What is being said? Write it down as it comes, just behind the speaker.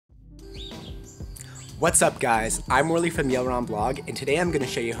What's up guys, I'm Morley from the Yellowron blog, and today I'm going to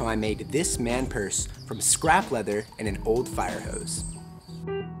show you how I made this man purse from scrap leather and an old fire hose.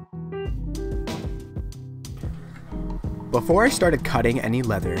 Before I started cutting any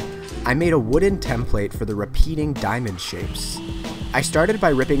leather, I made a wooden template for the repeating diamond shapes. I started by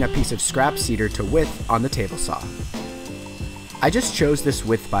ripping a piece of scrap cedar to width on the table saw. I just chose this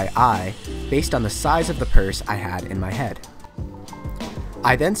width by eye based on the size of the purse I had in my head.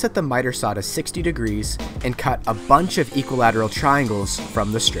 I then set the miter saw to 60 degrees and cut a bunch of equilateral triangles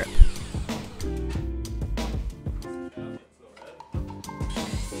from the strip.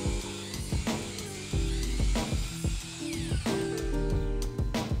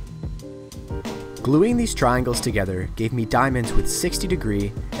 Gluing these triangles together gave me diamonds with 60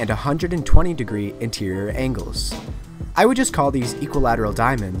 degree and 120 degree interior angles. I would just call these equilateral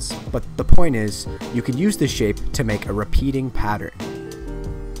diamonds, but the point is, you can use this shape to make a repeating pattern.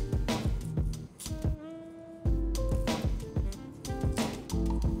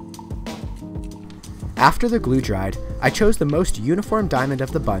 After the glue dried, I chose the most uniform diamond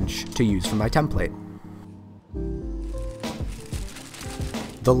of the bunch to use for my template.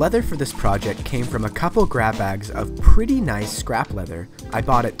 The leather for this project came from a couple grab bags of pretty nice scrap leather I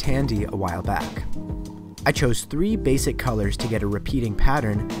bought at Tandy a while back. I chose 3 basic colors to get a repeating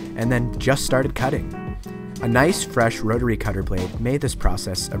pattern and then just started cutting. A nice fresh rotary cutter blade made this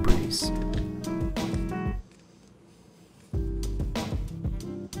process a breeze.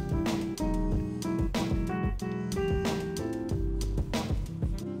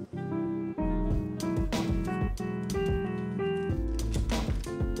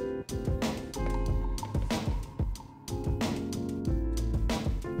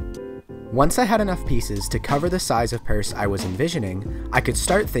 Once I had enough pieces to cover the size of purse I was envisioning, I could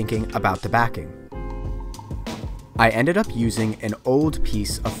start thinking about the backing. I ended up using an old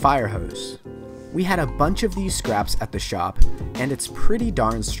piece of fire hose. We had a bunch of these scraps at the shop, and it's pretty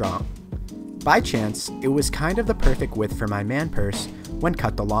darn strong. By chance, it was kind of the perfect width for my man purse when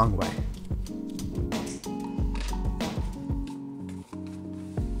cut the long way.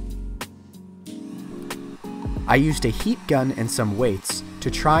 I used a heat gun and some weights to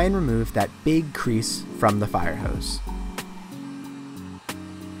try and remove that big crease from the fire hose.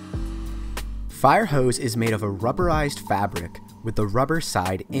 Fire hose is made of a rubberized fabric with the rubber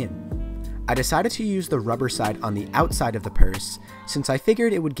side in. I decided to use the rubber side on the outside of the purse since I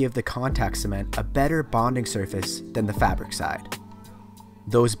figured it would give the contact cement a better bonding surface than the fabric side.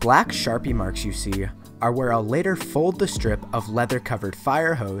 Those black Sharpie marks you see are where I'll later fold the strip of leather covered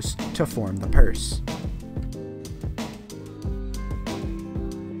fire hose to form the purse.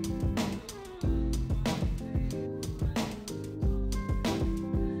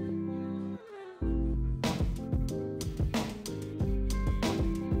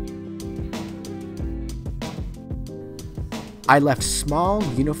 I left small,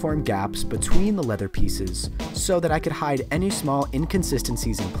 uniform gaps between the leather pieces so that I could hide any small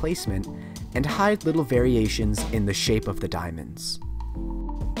inconsistencies in placement and hide little variations in the shape of the diamonds.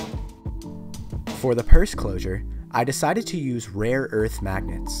 For the purse closure, I decided to use rare earth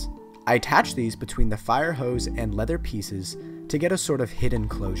magnets. I attached these between the fire hose and leather pieces to get a sort of hidden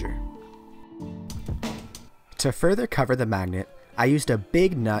closure. To further cover the magnet, I used a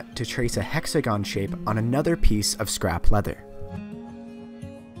big nut to trace a hexagon shape on another piece of scrap leather.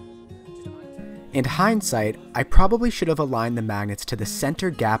 In hindsight, I probably should have aligned the magnets to the center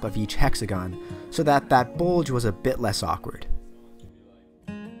gap of each hexagon so that that bulge was a bit less awkward.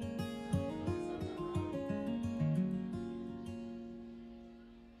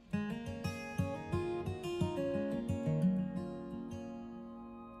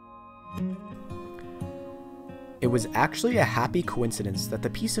 It was actually a happy coincidence that the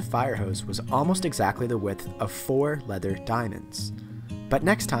piece of fire hose was almost exactly the width of 4 leather diamonds. But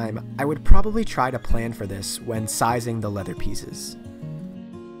next time, I would probably try to plan for this when sizing the leather pieces.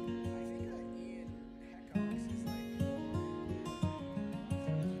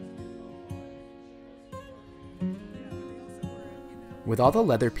 With all the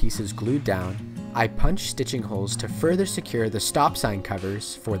leather pieces glued down, I punched stitching holes to further secure the stop sign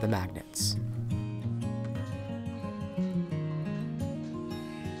covers for the magnets.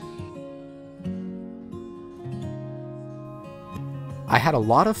 I had a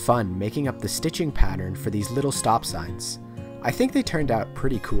lot of fun making up the stitching pattern for these little stop signs. I think they turned out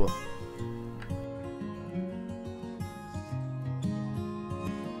pretty cool.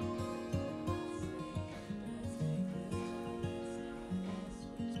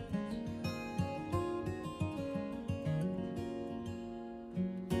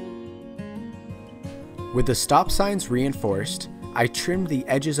 With the stop signs reinforced, I trimmed the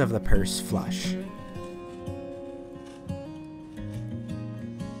edges of the purse flush.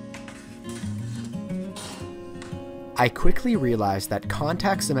 I quickly realized that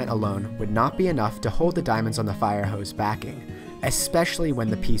contact cement alone would not be enough to hold the diamonds on the fire hose backing, especially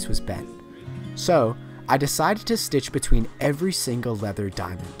when the piece was bent. So, I decided to stitch between every single leather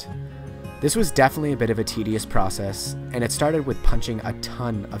diamond. This was definitely a bit of a tedious process, and it started with punching a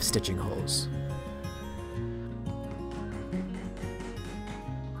ton of stitching holes.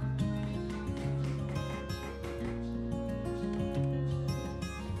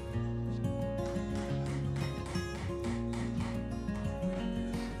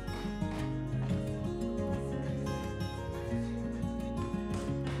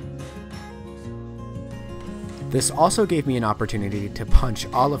 This also gave me an opportunity to punch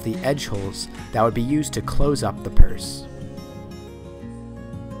all of the edge holes that would be used to close up the purse.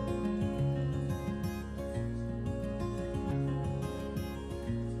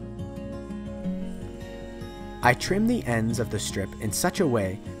 I trimmed the ends of the strip in such a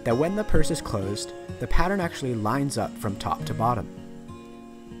way that when the purse is closed, the pattern actually lines up from top to bottom.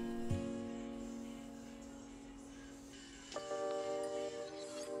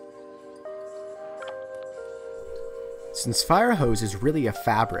 Since fire hose is really a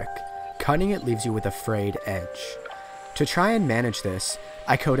fabric, cutting it leaves you with a frayed edge. To try and manage this,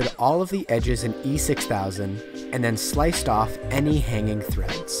 I coated all of the edges in E6000 and then sliced off any hanging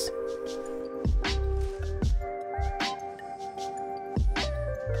threads.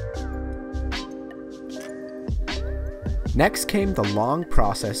 Next came the long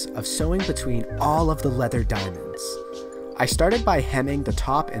process of sewing between all of the leather diamonds. I started by hemming the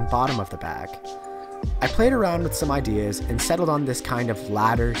top and bottom of the bag. I played around with some ideas and settled on this kind of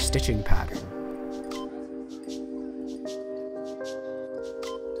ladder stitching pattern.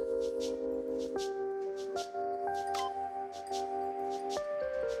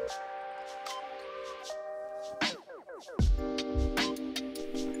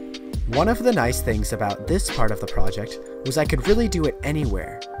 One of the nice things about this part of the project was I could really do it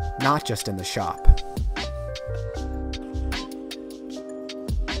anywhere, not just in the shop.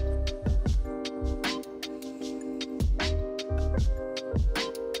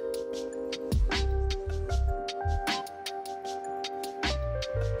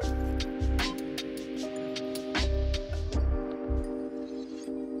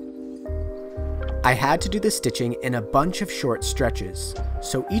 I had to do the stitching in a bunch of short stretches,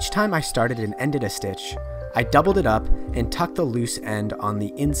 so each time I started and ended a stitch, I doubled it up and tucked the loose end on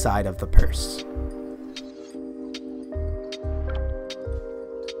the inside of the purse.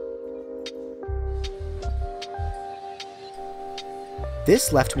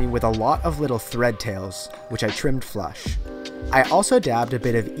 This left me with a lot of little thread tails, which I trimmed flush. I also dabbed a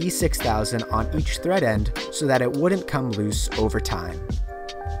bit of E6000 on each thread end so that it wouldn't come loose over time.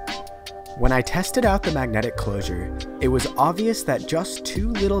 When I tested out the magnetic closure, it was obvious that just two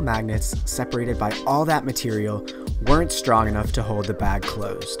little magnets separated by all that material weren't strong enough to hold the bag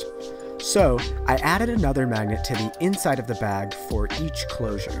closed. So I added another magnet to the inside of the bag for each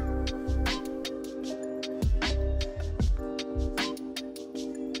closure.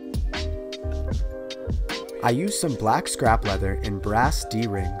 I used some black scrap leather and brass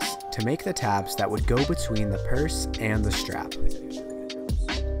D-rings to make the tabs that would go between the purse and the strap.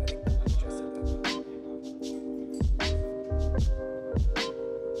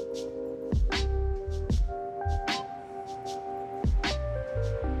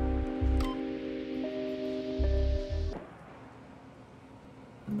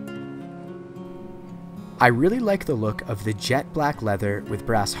 I really like the look of the jet black leather with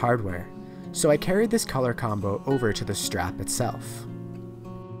brass hardware, so I carried this color combo over to the strap itself.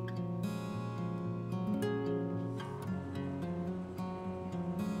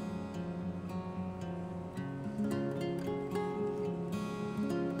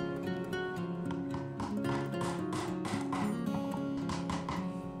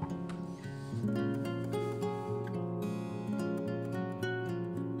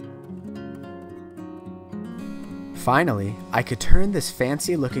 Finally, I could turn this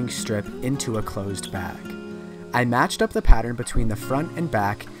fancy looking strip into a closed bag. I matched up the pattern between the front and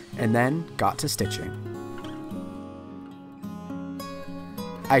back and then got to stitching.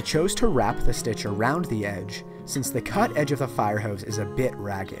 I chose to wrap the stitch around the edge since the cut edge of the fire hose is a bit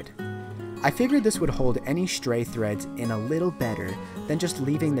ragged. I figured this would hold any stray threads in a little better than just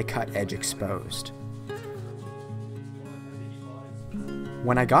leaving the cut edge exposed.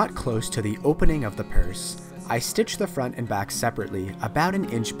 When I got close to the opening of the purse, I stitched the front and back separately about an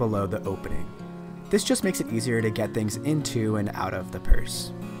inch below the opening. This just makes it easier to get things into and out of the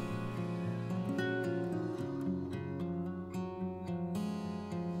purse.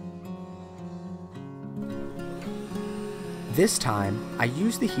 This time, I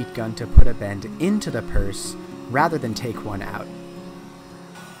used the heat gun to put a bend into the purse, rather than take one out.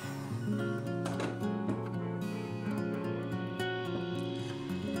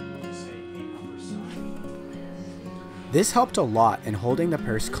 This helped a lot in holding the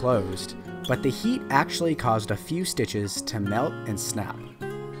purse closed, but the heat actually caused a few stitches to melt and snap.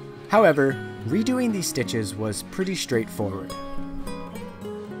 However, redoing these stitches was pretty straightforward.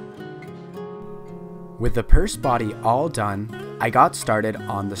 With the purse body all done, I got started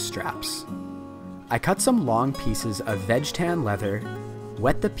on the straps. I cut some long pieces of veg-tan leather,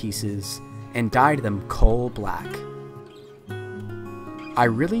 wet the pieces, and dyed them coal black. I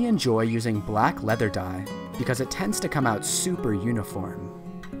really enjoy using black leather dye because it tends to come out super uniform.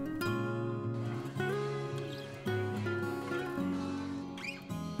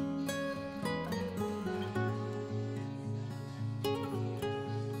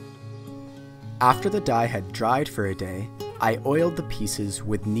 After the dye had dried for a day, I oiled the pieces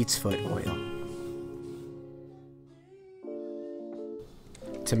with neat's foot oil.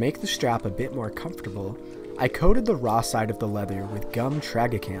 To make the strap a bit more comfortable, I coated the raw side of the leather with gum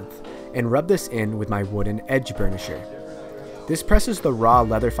tragacanth and rubbed this in with my wooden edge burnisher. This presses the raw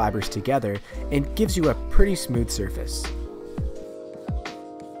leather fibers together and gives you a pretty smooth surface.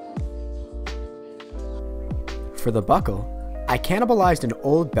 For the buckle, I cannibalized an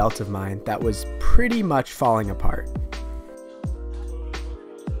old belt of mine that was pretty much falling apart.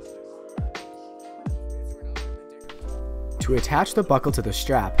 To attach the buckle to the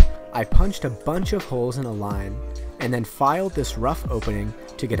strap, I punched a bunch of holes in a line and then filed this rough opening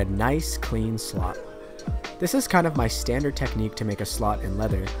to get a nice clean slot. This is kind of my standard technique to make a slot in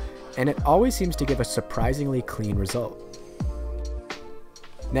leather, and it always seems to give a surprisingly clean result.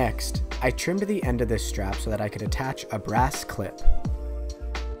 Next, I trimmed the end of this strap so that I could attach a brass clip.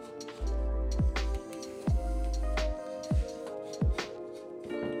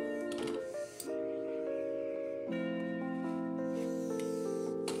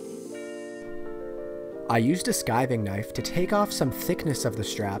 I used a skiving knife to take off some thickness of the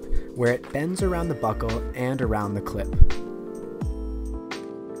strap where it bends around the buckle and around the clip.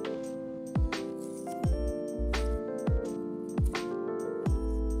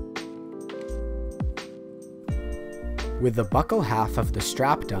 With the buckle half of the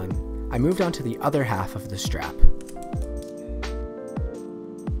strap done, I moved on to the other half of the strap.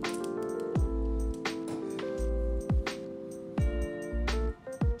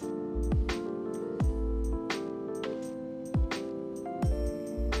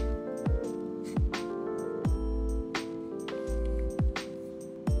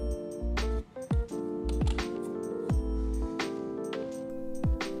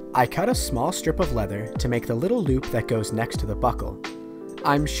 I cut a small strip of leather to make the little loop that goes next to the buckle.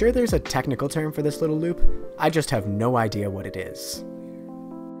 I'm sure there's a technical term for this little loop, I just have no idea what it is.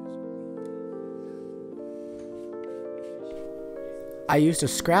 I used a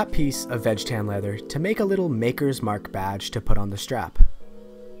scrap piece of veg-tan leather to make a little maker's mark badge to put on the strap.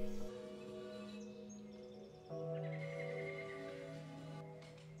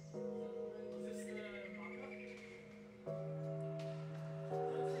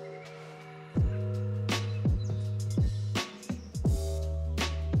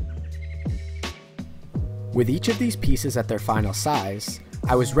 With each of these pieces at their final size,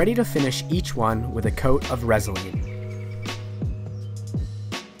 I was ready to finish each one with a coat of Resin.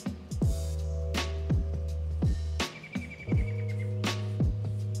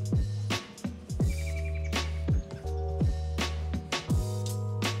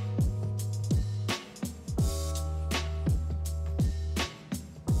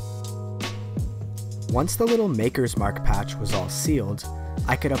 Once the little maker's mark patch was all sealed,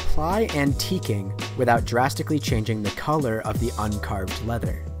 I could apply antiquing without drastically changing the color of the uncarved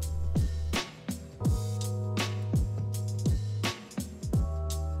leather.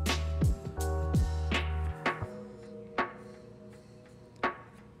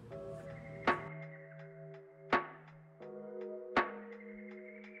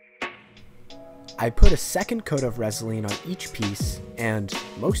 I put a second coat of Resin on each piece and,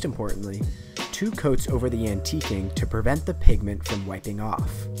 most importantly, 2 coats over the antiquing to prevent the pigment from wiping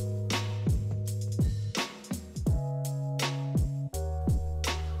off.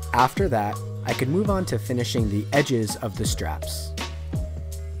 After that, I could move on to finishing the edges of the straps.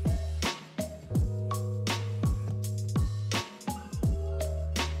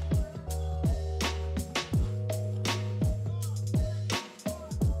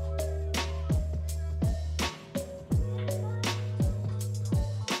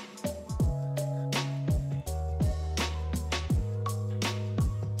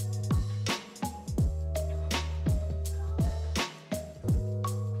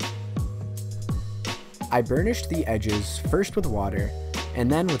 I burnished the edges first with water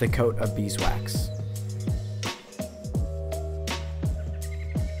and then with a coat of beeswax.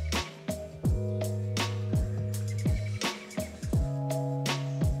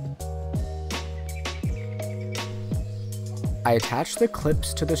 I attached the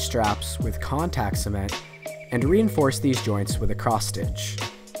clips to the straps with contact cement and reinforced these joints with a cross stitch.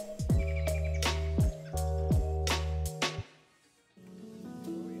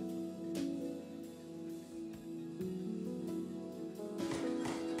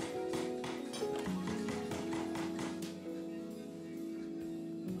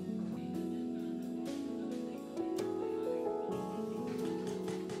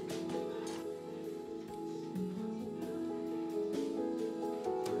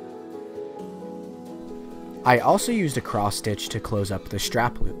 I also used a cross stitch to close up the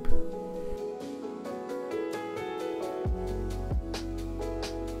strap loop.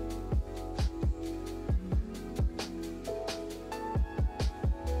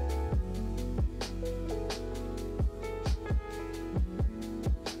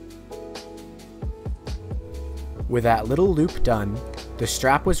 With that little loop done, the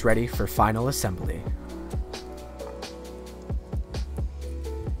strap was ready for final assembly.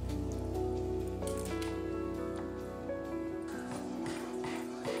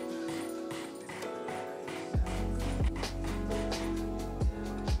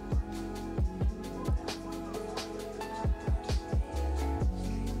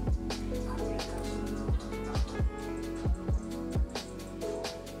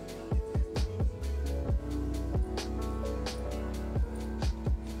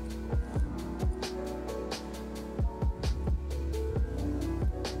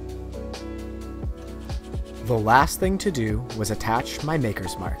 The last thing to do was attach my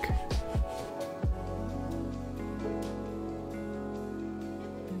maker's mark.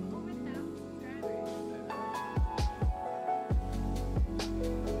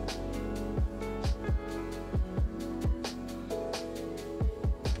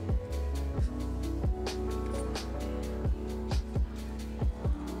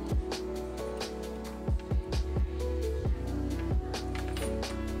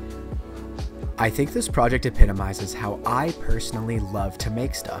 I think this project epitomizes how I personally love to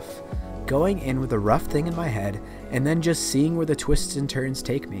make stuff, going in with a rough thing in my head and then just seeing where the twists and turns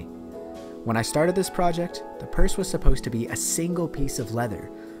take me. When I started this project, the purse was supposed to be a single piece of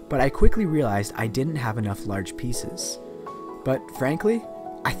leather, but I quickly realized I didn't have enough large pieces. But frankly,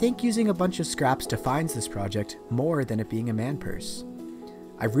 I think using a bunch of scraps defines this project more than it being a man purse.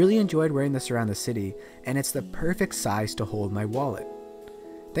 I really enjoyed wearing this around the city, and it's the perfect size to hold my wallet.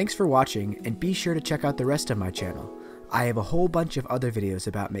 Thanks for watching, and be sure to check out the rest of my channel. I have a whole bunch of other videos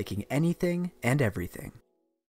about making anything and everything.